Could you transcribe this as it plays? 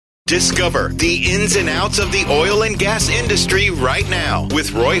Discover the ins and outs of the oil and gas industry right now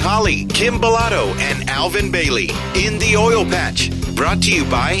with Roy Holly, Kim Bellotto, and Alvin Bailey in the Oil Patch. Brought to you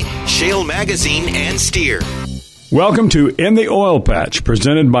by Shale Magazine and Steer. Welcome to In the Oil Patch,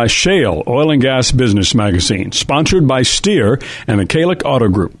 presented by Shale Oil and Gas Business Magazine, sponsored by Steer and the Kalick Auto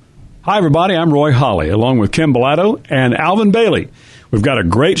Group. Hi, everybody. I'm Roy Holly, along with Kim Bellotto and Alvin Bailey. We've got a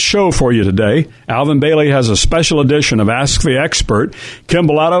great show for you today. Alvin Bailey has a special edition of Ask the Expert. Kim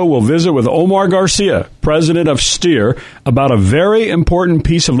Bellotto will visit with Omar Garcia, president of Steer, about a very important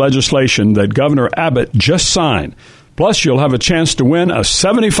piece of legislation that Governor Abbott just signed. Plus, you'll have a chance to win a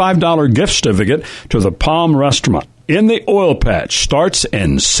 $75 gift certificate to the Palm Restaurant. In the Oil Patch starts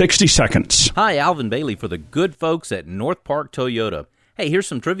in 60 seconds. Hi, Alvin Bailey for the good folks at North Park Toyota. Hey, here's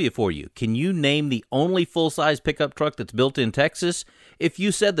some trivia for you. Can you name the only full-size pickup truck that's built in Texas? If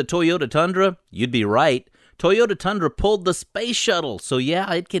you said the Toyota Tundra, you'd be right. Toyota Tundra pulled the space shuttle, so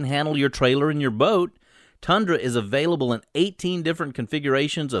yeah, it can handle your trailer and your boat. Tundra is available in 18 different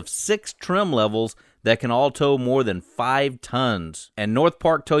configurations of 6 trim levels that can all tow more than 5 tons. And North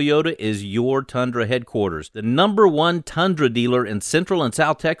Park Toyota is your Tundra headquarters, the #1 Tundra dealer in Central and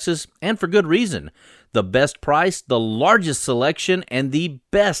South Texas, and for good reason. The best price, the largest selection, and the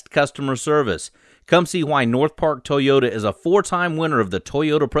best customer service. Come see why North Park Toyota is a 4-time winner of the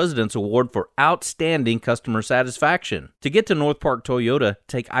Toyota President's Award for outstanding customer satisfaction. To get to North Park Toyota,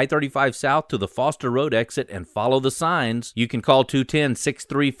 take I-35 South to the Foster Road exit and follow the signs. You can call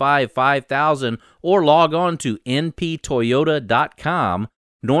 210-635-5000 or log on to nptoyota.com.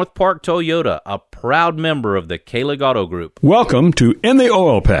 North Park Toyota, a proud member of the Kalick Auto Group. Welcome to In the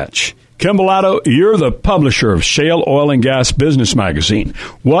Oil Patch. Kim Bellotto, you're the publisher of Shale Oil and Gas Business Magazine.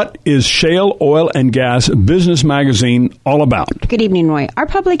 What is Shale Oil and Gas Business Magazine all about? Good evening, Roy. Our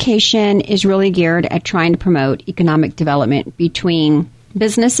publication is really geared at trying to promote economic development between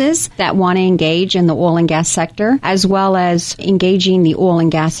businesses that want to engage in the oil and gas sector, as well as engaging the oil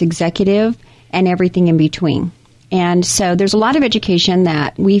and gas executive and everything in between. And so there's a lot of education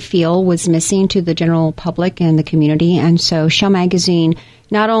that we feel was missing to the general public and the community. And so Shale Magazine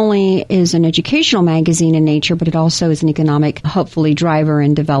not only is an educational magazine in nature, but it also is an economic, hopefully, driver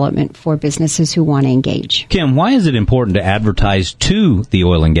and development for businesses who want to engage. Kim, why is it important to advertise to the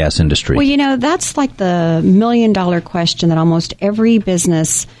oil and gas industry? Well, that's like the million-dollar question that almost every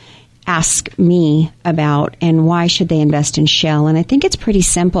business ask me about, and why should they invest in Shell? And I think it's pretty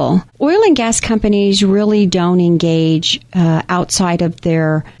simple. Oil and gas companies really don't engage outside of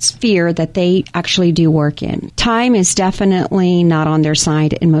their sphere that they actually do work in. Time is definitely not on their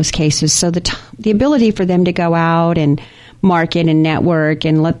side in most cases. So the ability for them to go out and market and network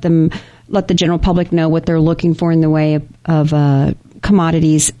and let the general public know what they're looking for in the way of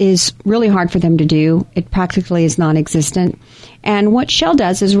commodities is really hard for them to do. It practically is non-existent. And what Shell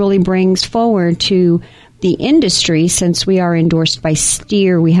does is really brings forward to the industry, since we are endorsed by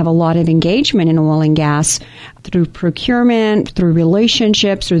Steer, we have a lot of engagement in oil and gas through procurement, through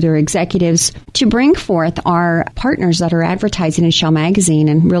relationships, through their executives, to bring forth our partners that are advertising in Shell Magazine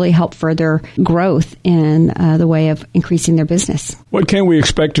and really help further growth in the way of increasing their business. What can we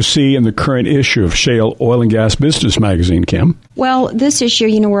expect to see in the current issue of Shale Oil and Gas Business Magazine, Kim? Well, this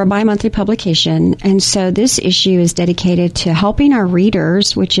issue, we're a bi-monthly publication, and so this issue is dedicated to helping our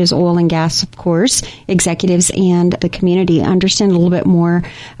readers, which is oil and gas, of course, executives and the community, understand a little bit more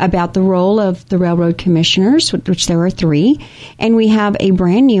about the role of the railroad commissioners, which there are 3. And we have a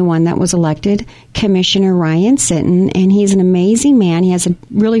brand new one that was elected, Commissioner Ryan Sinton, and he's an amazing man. He has a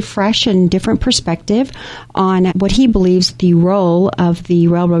really fresh and different perspective on what he believes the role of the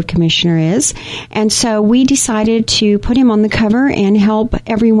railroad commissioner is. And so we decided to put him on the cover and help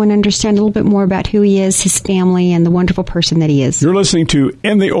everyone understand a little bit more about who he is, his family, and the wonderful person that he is. You're listening to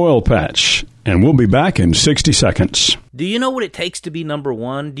In the Oil Patch, and we'll be back in 60 seconds. Do you know what it takes to be number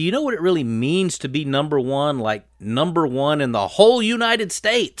one? Do you know what it really means to be number one, like number one in the whole United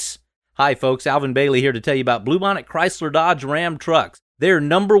States? Hi, folks. Alvin Bailey here to tell you about Bluebonnet Chrysler Dodge Ram trucks. They're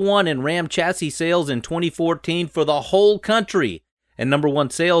number one in Ram chassis sales in 2014 for the whole country. And number one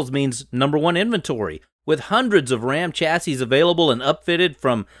sales means number one inventory, with hundreds of Ram chassis available and upfitted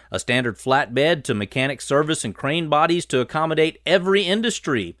from a standard flatbed to mechanic service and crane bodies to accommodate every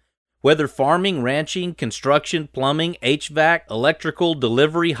industry. Whether farming, ranching, construction, plumbing, HVAC, electrical,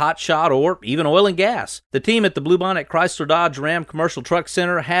 delivery, hot shot, or even oil and gas, the team at the Bluebonnet Chrysler Dodge Ram Commercial Truck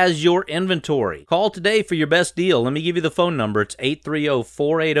Center has your inventory. Call today for your best deal. Let me give you the phone number. It's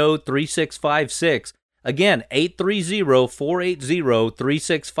 830-480-3656. Again,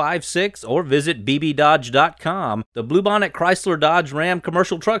 830-480-3656, or visit bbdodge.com. The Bluebonnet Chrysler Dodge Ram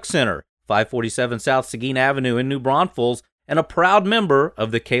Commercial Truck Center, 547 South Seguin Avenue in New Braunfels, and a proud member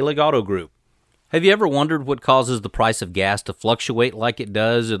of the Kahlig Auto Group. Have you ever wondered what causes the price of gas to fluctuate like it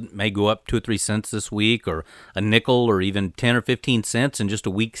does? It may go up 2 or 3 cents this week, or a nickel, or even 10 or 15 cents in just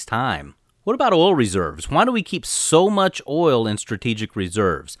a week's time. What about oil reserves? Why do we keep so much oil in strategic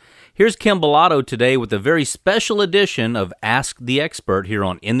reserves? Here's Kim Bellotto today with a very special edition of Ask the Expert here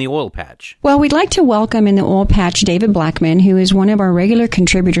on In the Oil Patch. Well, we'd like to welcome in the Oil Patch David Blackman, who is one of our regular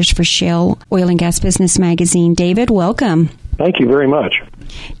contributors for Shale Oil and Gas Business Magazine. David, welcome. Thank you very much.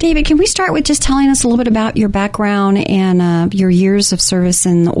 David, can we start with just telling us a little bit about your background and your years of service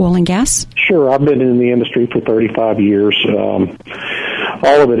in oil and gas? Sure. I've been in the industry for 35 years.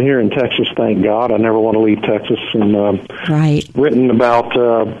 All of it here in Texas, thank God. I never want to leave Texas. And written about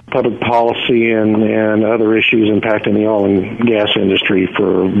public policy and other issues impacting the oil and gas industry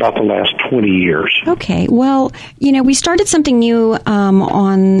for about the last 20 years. Okay. Well, we started something new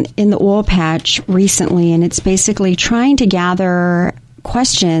in the Oil Patch recently, and it's basically trying to gather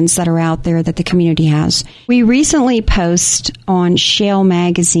questions that are out there that the community has. We recently posted on Shale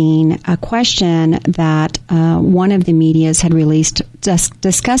Magazine a question that one of the medias had released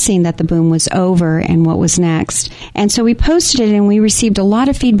discussing that the boom was over and what was next. And so we posted it, and we received a lot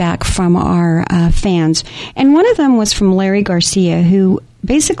of feedback from our fans. And one of them was from Larry Garcia, who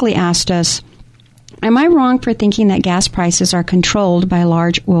basically asked us, am I wrong for thinking that gas prices are controlled by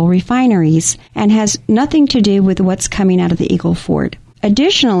large oil refineries and has nothing to do with what's coming out of the Eagle Ford?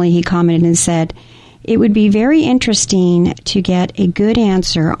 Additionally, he commented and said, it would be very interesting to get a good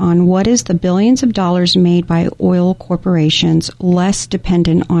answer on what is the billions of dollars made by oil corporations less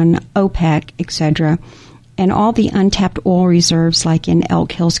dependent on OPEC, etc., and all the untapped oil reserves like in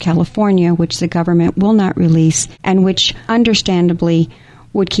Elk Hills, California, which the government will not release and which understandably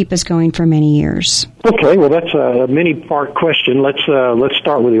would keep us going for many years. Okay, well, that's a many-part question. Let's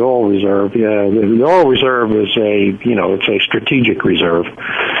start with the oil reserve. The oil reserve is it's a strategic reserve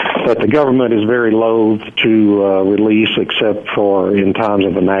that the government is very loath to release except for in times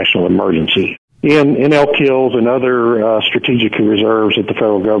of a national emergency. In Elk Hills and other strategic reserves that the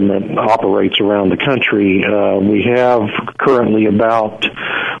federal government operates around the country, we have currently about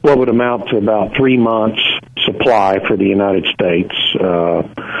what would amount to about 3 months supply for the United States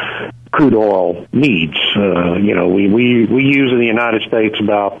crude oil needs. We use in the United States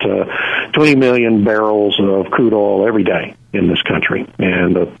about 20 million barrels of crude oil every day in this country,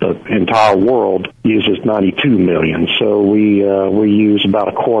 and the entire world uses 92 million. So we use about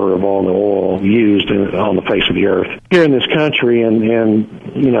a quarter of all the oil used on the face of the earth here in this country. And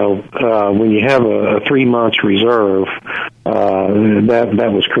when you have a 3 months reserve,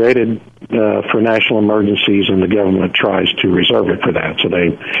 that was created for national emergencies, and the government tries to reserve it for that. So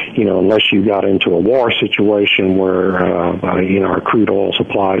they, unless you got into a war situation where our crude oil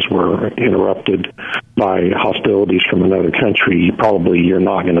supplies were interrupted by hostilities from another country, you're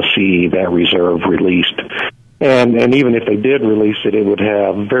not going to see that reserve released. And even if they did release it, it would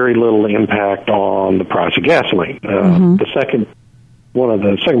have very little impact on the price of gasoline. The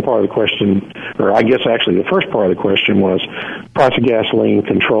second part of the question, or I guess actually the first part of the question, was price of gasoline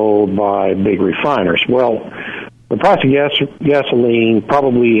controlled by big refiners. Well, the price of gasoline,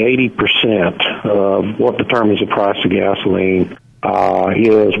 probably 80% of what determines the price of gasoline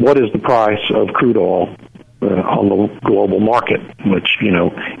is what is the price of crude oil on the global market, which,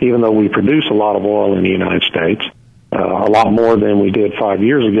 even though we produce a lot of oil in the United States, a lot more than we did 5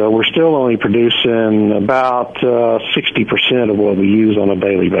 years ago, we're still only producing about 60% of what we use on a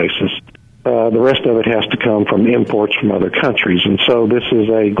daily basis. The rest of it has to come from imports from other countries. And so this is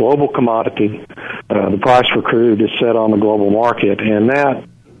a global commodity. The price for crude is set on the global market, and that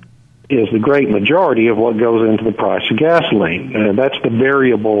is the great majority of what goes into the price of gasoline. That's the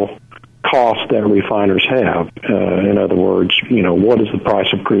variable cost that refiners have. In other words, what is the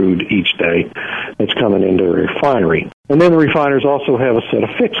price of crude each day that's coming into a refinery? And then the refiners also have a set of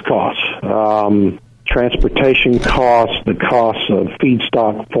fixed costs. Transportation costs, the costs of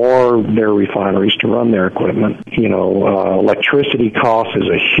feedstock for their refineries to run their equipment. Electricity cost is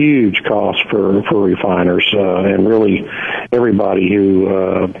a huge cost for refiners and really everybody who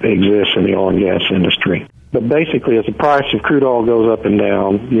exists in the oil and gas industry. But basically, as the price of crude oil goes up and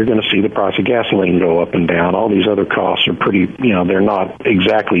down, you're going to see the price of gasoline go up and down. All these other costs are pretty, they're not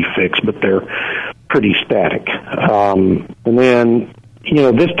exactly fixed, but they're pretty static. And then,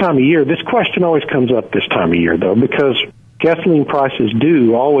 this time of year, this question always comes up this time of year, though, because gasoline prices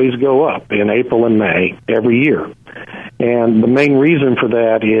do always go up in April and May every year. And the main reason for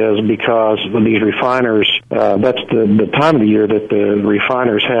that is because these refiners, that's the time of the year that the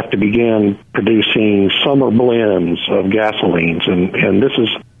refiners have to begin producing summer blends of gasolines. And this is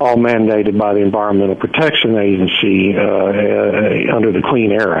all mandated by the Environmental Protection Agency under the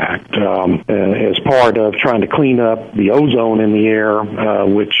Clean Air Act as part of trying to clean up the ozone in the air,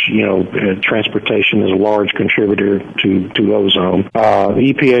 which, transportation is a large contributor to ozone.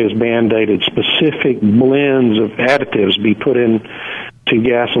 The EPA has mandated specific blends of additives be put in to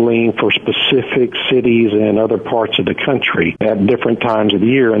gasoline for specific cities and other parts of the country at different times of the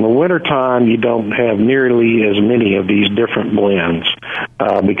year. In the wintertime, you don't have nearly as many of these different blends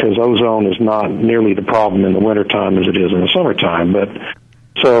because ozone is not nearly the problem in the wintertime as it is in the summertime. But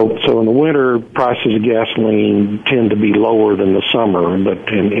so in the winter, prices of gasoline tend to be lower than the summer. But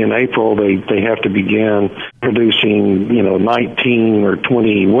in April, they have to begin producing 19 or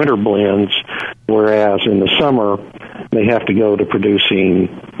 20 winter blends, whereas in the summer they have to go to producing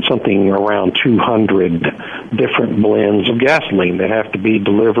something around 200 different blends of gasoline that have to be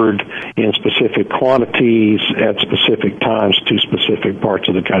delivered in specific quantities at specific times to specific parts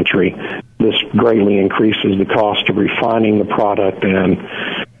of the country. This greatly increases the cost of refining the product, and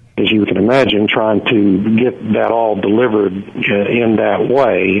as you can imagine, trying to get that all delivered in that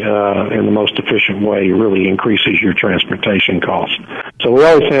way, in the most efficient way, really increases your transportation costs. So we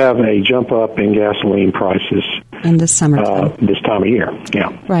always have a jump up in gasoline prices in the summertime. This time of year,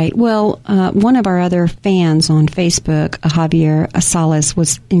 yeah. Right. Well, one of our other fans on Facebook, Javier Salas,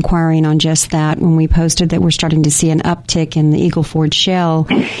 was inquiring on just that when we posted that we're starting to see an uptick in the Eagle Ford Shale.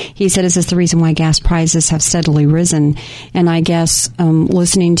 He said, is this the reason why gas prices have steadily risen? And I guess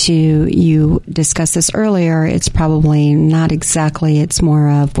listening to you discuss this earlier, it's probably not exactly. It's more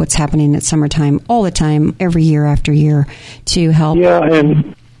of what's happening at summertime all the time, every year after year, to help. Yeah,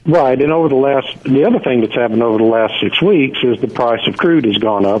 and right. And the other thing that's happened over the last 6 weeks is the price of crude has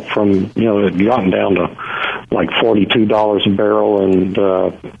gone up from, it had gotten down to like $42 a barrel, and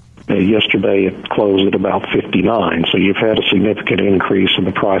yesterday it closed at about $59. So you've had a significant increase in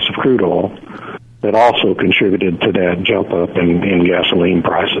the price of crude oil that also contributed to that jump up in gasoline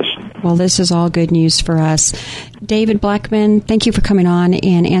prices. Well, this is all good news for us. David Blackman, thank you for coming on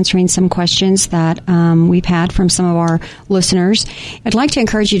and answering some questions that we've had from some of our listeners. I'd like to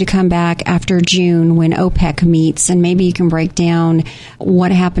encourage you to come back after June when OPEC meets, and maybe you can break down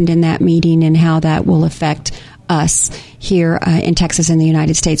what happened in that meeting and how that will affect us here in Texas and the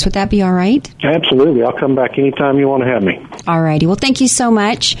United States. Would that be all right? Absolutely. I'll come back anytime you want to have me. All righty. Well, thank you so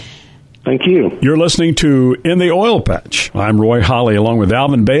much. Thank you. You're listening to In the Oil Patch. I'm Roy Holly, along with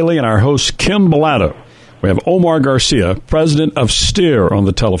Alvin Bailey and our host, Kim Bellato. We have Omar Garcia, president of STEER, on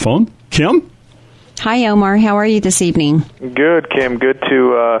the telephone. Kim? Hi, Omar. How are you this evening? Good, Kim. Good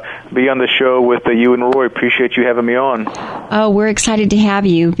to be on the show with you and Roy. Appreciate you having me on. Oh, we're excited to have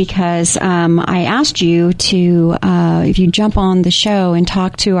you because I asked you to, if you jump on the show and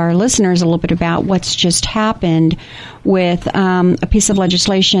talk to our listeners a little bit about what's just happened with a piece of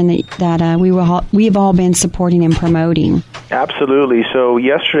legislation that we've all been supporting and promoting. Absolutely. So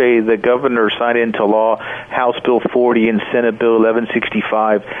yesterday, the governor signed into law House Bill 40 and Senate Bill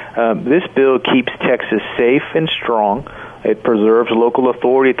 1165. This bill keeps Texas safe and strong. It preserves local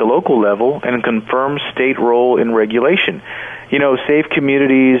authority at the local level and confirms state role in regulation. Safe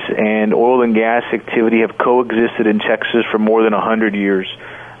communities and oil and gas activity have coexisted in Texas for more than 100 years.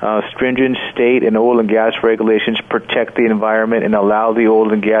 Stringent state and oil and gas regulations protect the environment and allow the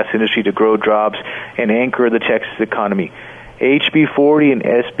oil and gas industry to grow jobs and anchor the Texas economy. HB 40 and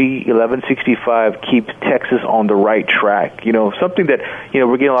SB 1165 keep Texas on the right track. Something that,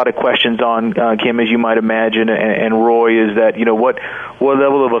 we're getting a lot of questions on, Kim, as you might imagine, and Roy, is that, what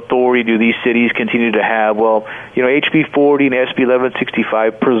level of authority do these cities continue to have? Well, HB 40 and SB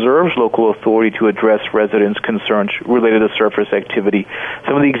 1165 preserves local authority to address residents' concerns related to surface activity.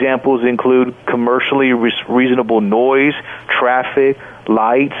 Some of the examples include commercially reasonable noise, traffic,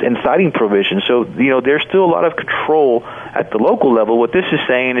 lights, and siting provisions. So, there's still a lot of control at the local level. What this is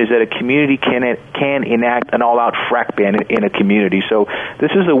saying is that a community can enact an all-out frack ban in a community. So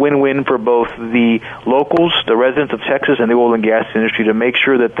this is a win-win for both the locals, the residents of Texas, and the oil and gas industry to make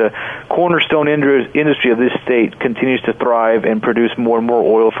sure that the cornerstone industry of this state continues to thrive and produce more and more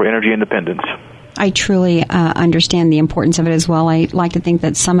oil for energy independence. I truly understand the importance of it as well. I like to think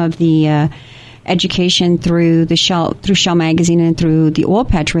that some of the education through Shell Magazine and through the Oil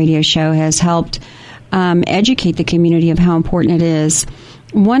Patch Radio Show has helped educate the community of how important it is.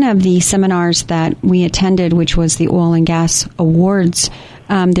 One of the seminars that we attended, which was the Oil and Gas Awards,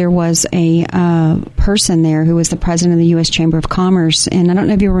 there was a person there who was the president of the U.S. Chamber of Commerce, and I don't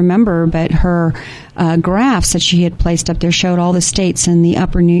know if you remember, but her graphs that she had placed up there showed all the states in the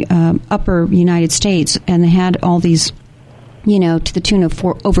upper United States, and they had all these to the tune of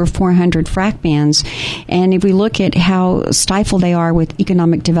over 400 frac bans. And if we look at how stifled they are with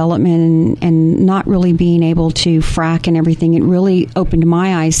economic development and not really being able to frac and everything, it really opened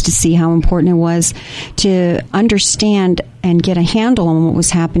my eyes to see how important it was to understand and get a handle on what was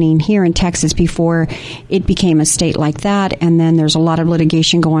happening here in Texas before it became a state like that. And then there's a lot of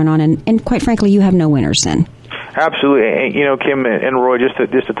litigation going on. And quite frankly, you have no winners then. Absolutely. Kim and Roy, just to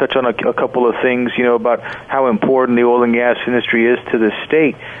touch on a couple of things, about how important the oil and gas industry is to the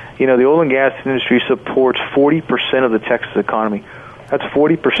state. The oil and gas industry supports 40% of the Texas economy. That's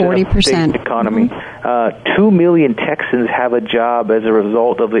 40% of the state's economy. Mm-hmm. 2 million Texans have a job as a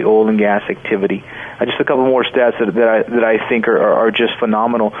result of the oil and gas activity. Just a couple more stats that I think are just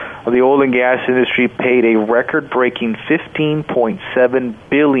phenomenal. The oil and gas industry paid a record-breaking $15.7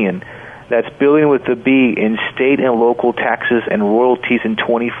 billion. That's billion with a B in state and local taxes and royalties in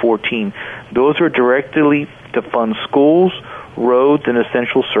 2014. Those are directly to fund schools, roads, and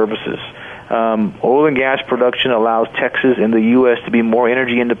essential services. Oil and gas production allows Texas and the U.S. to be more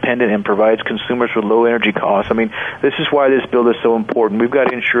energy independent and provides consumers with low energy costs. This is why this bill is so important. We've got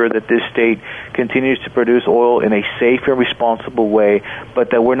to ensure that this state continues to produce oil in a safe and responsible way,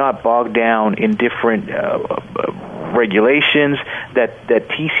 but that we're not bogged down in different regulations, that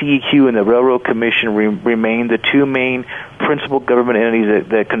TCEQ and the Railroad Commission remain the two main principal government entities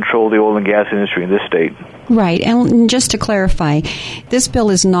that control the oil and gas industry in this state. Right. And just to clarify, this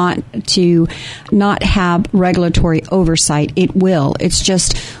bill is not to not have regulatory oversight. It will. It's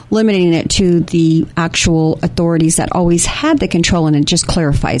just limiting it to the actual authorities that always had the control, and it just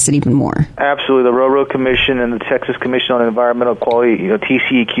clarifies it even more. Absolutely. The Railroad Commission and the Texas Commission on Environmental Quality,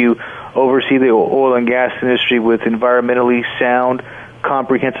 TCEQ, oversee the oil and gas industry with environmentally sound,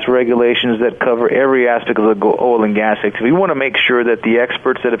 comprehensive regulations that cover every aspect of the oil and gas activity. We want to make sure that the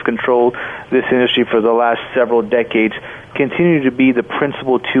experts that have controlled this industry for the last several decades continue to be the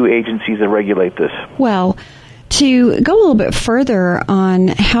principal two agencies that regulate this. Well, to go a little bit further on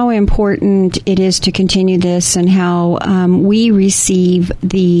how important it is to continue this and how we receive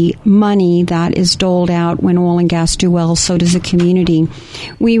the money that is doled out when oil and gas do well, so does the community.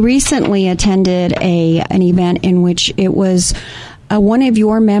 We recently attended an event in which it was one of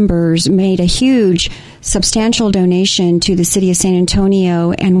your members made a huge, substantial donation to the city of San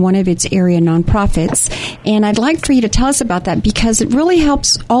Antonio and one of its area nonprofits. And I'd like for you to tell us about that, because it really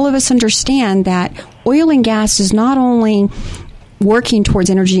helps all of us understand that oil and gas is not only working towards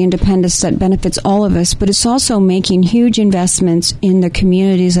energy independence that benefits all of us, but it's also making huge investments in the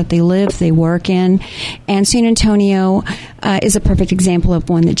communities that they live, they work in. And San Antonio is a perfect example of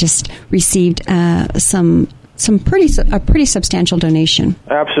one that just received a pretty substantial donation.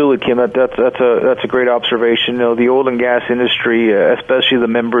 Absolutely, Kim. That's a great observation. The oil and gas industry, especially the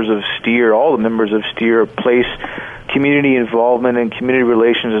members of STEER, all the members of STEER, place community involvement and community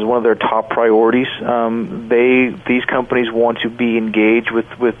relations is one of their top priorities. These companies want to be engaged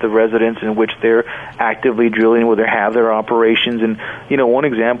with the residents in which they're actively drilling, where they have their operations. And one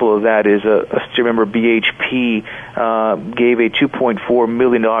example of that is a STEER member, BHP, gave a $2.4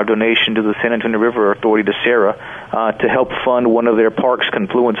 million donation to the San Antonio River Authority, to SARA, to help fund one of their parks,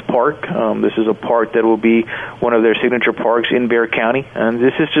 Confluence Park. This is a park that will be one of their signature parks in Bexar County. And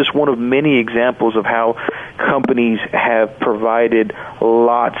this is just one of many examples of how companies have provided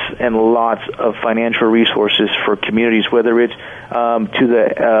lots and lots of financial resources for communities, whether it's to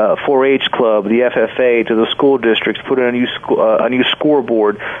the 4-H club, the FFA, to the school districts, put in a new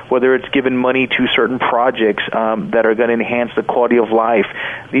scoreboard, whether it's given money to certain projects that are going to enhance the quality of life.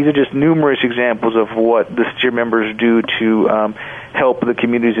 These are just numerous examples of what the STEER members do to help the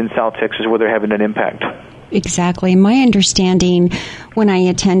communities in South Texas where they're having an impact. Exactly. My understanding when I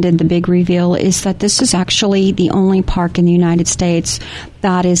attended the big reveal is that this is actually the only park in the United States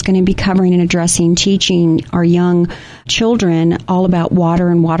that is going to be covering and addressing, teaching our young children all about water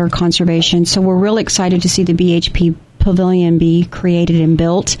and water conservation. So we're really excited to see the BHP Pavilion be created and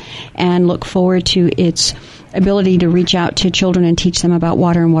built, and look forward to its ability to reach out to children and teach them about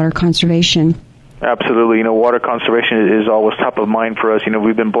water and water conservation. Absolutely. Water conservation is always top of mind for us.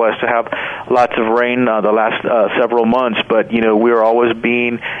 We've been blessed to have lots of rain the last several months, but, we're always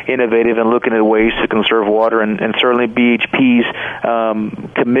being innovative and looking at ways to conserve water, and certainly BHP's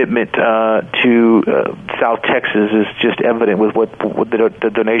commitment to South Texas is just evident with what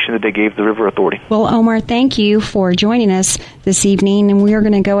the donation that they gave the River Authority. Well, Omar, thank you for joining us this evening, and we are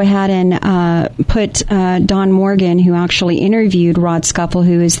going to go ahead and put Don Morgan, who actually interviewed Rod Scuffle,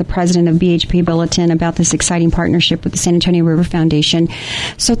 who is the president of BHP Bulletin, about this exciting partnership with the San Antonio River Foundation.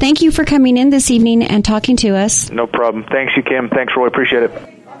 So thank you for coming in this evening and talking to us. No problem. Thanks, you, Kim. Thanks, Roy. Appreciate it.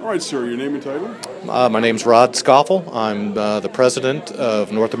 All right, sir, your name and title? My name's Rod Scoffel. I'm the president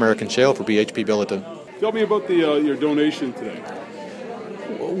of North American Shale for BHP Billiton. Tell me about your donation today.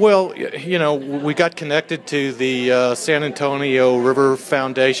 Well, we got connected to the San Antonio River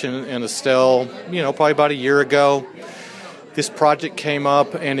Foundation in Estelle, probably about a year ago. This project came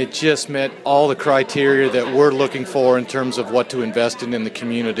up, and it just met all the criteria that we're looking for in terms of what to invest in the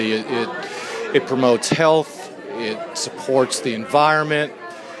community. It promotes health, it supports the environment,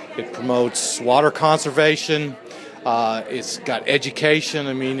 it promotes water conservation, it's got education.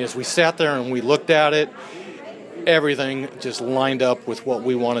 I mean, as we sat there and we looked at it, everything just lined up with what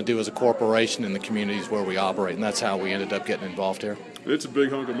we want to do as a corporation in the communities where we operate, and that's how we ended up getting involved here. It's a big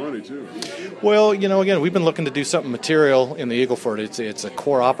hunk of money, too. Well, again, we've been looking to do something material in the Eagle Ford. It's a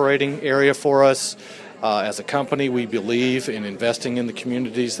core operating area for us. As a company, we believe in investing in the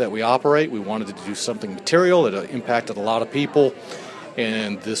communities that we operate. We wanted to do something material that impacted a lot of people,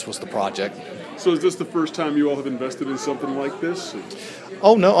 and this was the project. So is this the first time you all have invested in something like this?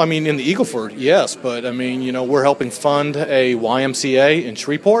 Oh, no. I mean, in the Eagle Ford, yes. But, we're helping fund a YMCA in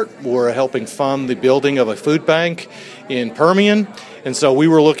Shreveport. We're helping fund the building of a food bank in Permian. And so we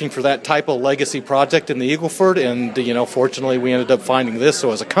were looking for that type of legacy project in the Eagle Ford. And, fortunately, we ended up finding this.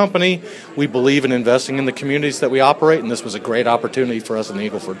 So as a company, we believe in investing in the communities that we operate. And this was a great opportunity for us in the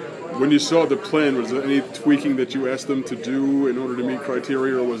Eagle Ford. When you saw the plan, was there any tweaking that you asked them to do in order to meet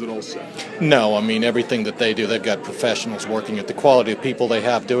criteria, or was it all set? No, everything that they do, they've got professionals working at. The quality of people they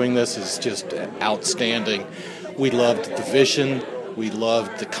have doing this is just outstanding. We loved the vision, we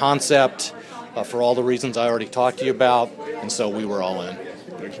loved the concept, for all the reasons I already talked to you about, and so we were all in.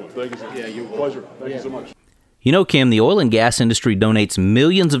 Excellent. Thank you, sir. Yeah, pleasure. Thank you so much. You know, Kim, the oil and gas industry donates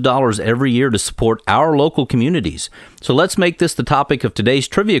millions of dollars every year to support our local communities. So let's make this the topic of today's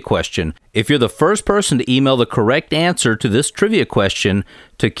trivia question. If you're the first person to email the correct answer to this trivia question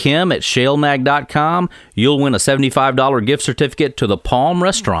to kim@shalemag.com, you'll win a $75 gift certificate to the Palm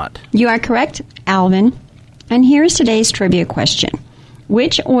Restaurant. You are correct, Alvin. And here's today's trivia question.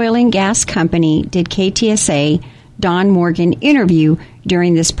 Which oil and gas company did KTSA Don Morgan interview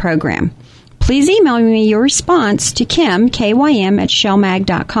during this program? Please email me your response to Kim, KYM,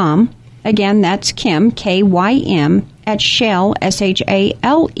 @shalemag.com. Again, that's Kim, KYM, @shale,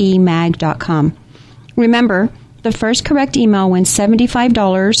 SHALE, mag.com. Remember, the first correct email wins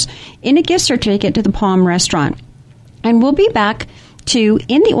 $75 in a gift certificate to the Palm Restaurant. And we'll be back to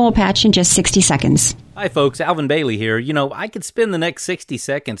In the Oil Patch in just 60 seconds. Hi folks, Alvin Bailey here. You know, I could spend the next 60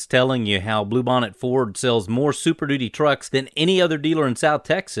 seconds telling you how Bluebonnet Ford sells more Super Duty trucks than any other dealer in South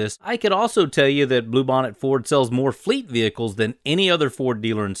Texas. I could also tell you that Bluebonnet Ford sells more fleet vehicles than any other Ford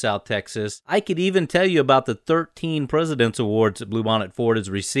dealer in South Texas. I could even tell you about the 13 President's Awards that Bluebonnet Ford has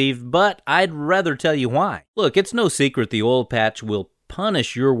received, but I'd rather tell you why. Look, it's no secret the oil patch will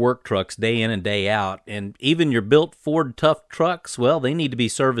punish your work trucks day in and day out, and even your built Ford Tough trucks, well, they need to be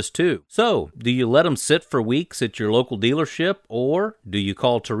serviced too. So, do you let them sit for weeks at your local dealership, or do you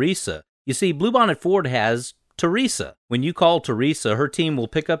call Teresa? You see, Bluebonnet Ford has Teresa. When you call Teresa, her team will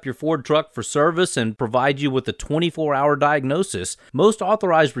pick up your Ford truck for service and provide you with a 24-hour diagnosis. Most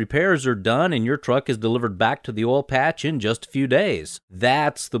authorized repairs are done and your truck is delivered back to the oil patch in just a few days.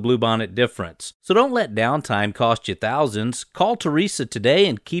 That's the Bluebonnet difference. So don't let downtime cost you thousands. Call Teresa today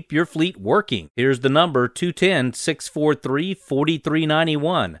and keep your fleet working. Here's the number,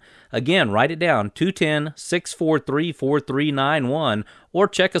 210-643-4391. Again, write it down, 210-643-4391, or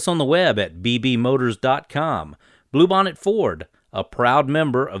check us on the web at bbmotors.com. Bluebonnet Ford, a proud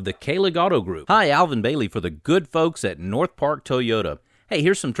member of the Kalig Auto Group. Hi, Alvin Bailey for the good folks at North Park Toyota. Hey,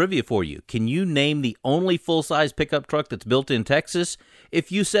 here's some trivia for you. Can you name the only full-size pickup truck that's built in Texas?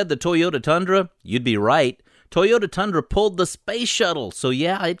 If you said the Toyota Tundra, you'd be right. Toyota Tundra pulled the space shuttle, so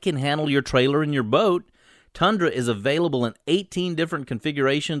yeah, it can handle your trailer and your boat. Tundra is available in 18 different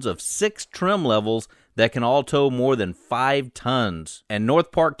configurations of 6 trim levels that can all tow more than 5 tons. And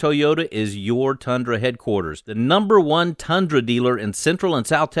North Park Toyota is your Tundra headquarters, the #1 Tundra dealer in Central and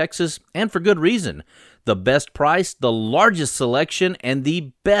South Texas, and for good reason. The best price, the largest selection, and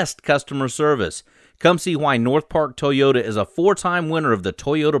the best customer service. Come see why North Park Toyota is a 4-time winner of the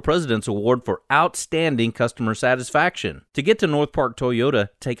Toyota President's Award for outstanding customer satisfaction. To get to North Park Toyota,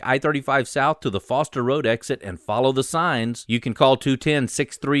 take I-35 South to the Foster Road exit and follow the signs. You can call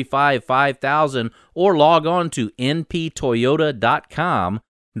 210-635-5000 or log on to nptoyota.com.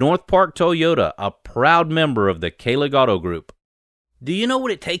 North Park Toyota, a proud member of the Kalig Auto Group. Do you know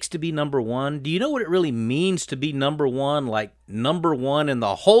what it takes to be #1? Do you know what it really means to be #1, like #1 in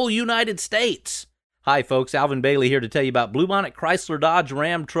the whole United States? Hi folks, Alvin Bailey here to tell you about Bluebonnet Chrysler Dodge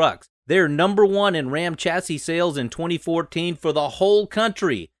Ram trucks. They're number one in Ram chassis sales in 2014 for the whole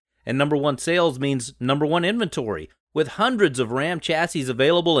country. And number one sales means number one inventory, with hundreds of Ram chassis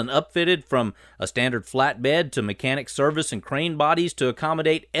available and upfitted from a standard flatbed to mechanic service and crane bodies to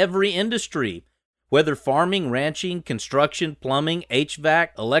accommodate every industry. Whether farming, ranching, construction, plumbing, HVAC,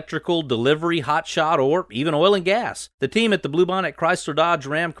 electrical, delivery, hot shot, or even oil and gas, the team at the Bluebonnet Chrysler Dodge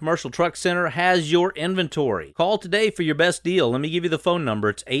Ram Commercial Truck Center has your inventory. Call today for your best deal. Let me give you the phone number.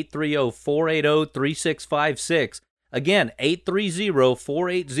 It's 830-480-3656. Again,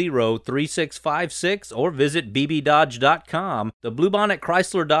 830-480-3656, or visit bbdodge.com. The Bluebonnet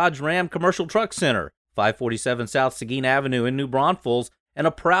Chrysler Dodge Ram Commercial Truck Center, 547 South Seguin Avenue in New Braunfels, and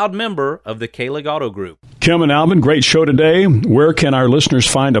a proud member of the Kalig Auto Group. Kim and Alvin, great show today. Where can our listeners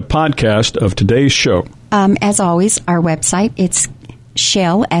find a podcast of today's show? As always, our website, it's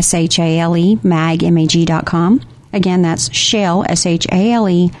Shale, S-H-A-L-E, mag.com. Again, that's Shale,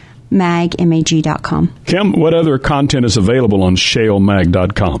 S-H-A-L-E, mag.com. Kim, what other content is available on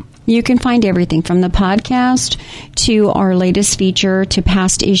shalemag.com? You can find everything from the podcast to our latest feature to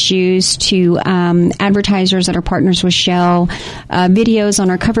past issues to advertisers that are partners with Shell, videos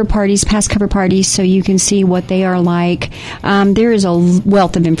on our cover parties, past cover parties, so you can see what they are like. There is a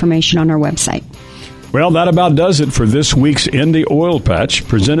wealth of information on our website. Well, that about does it for this week's In the Oil Patch,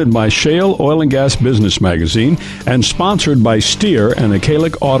 presented by Shale Oil and Gas Business Magazine and sponsored by Steer and the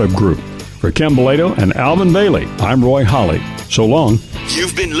Kalig Auto Group. For Kim Balato and Alvin Bailey, I'm Roy Holly. So long.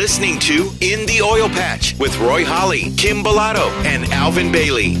 You've been listening to In the Oil Patch with Roy Holly, Kim Balato, and Alvin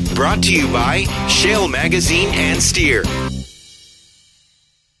Bailey. Brought to you by Shale Magazine and Steer.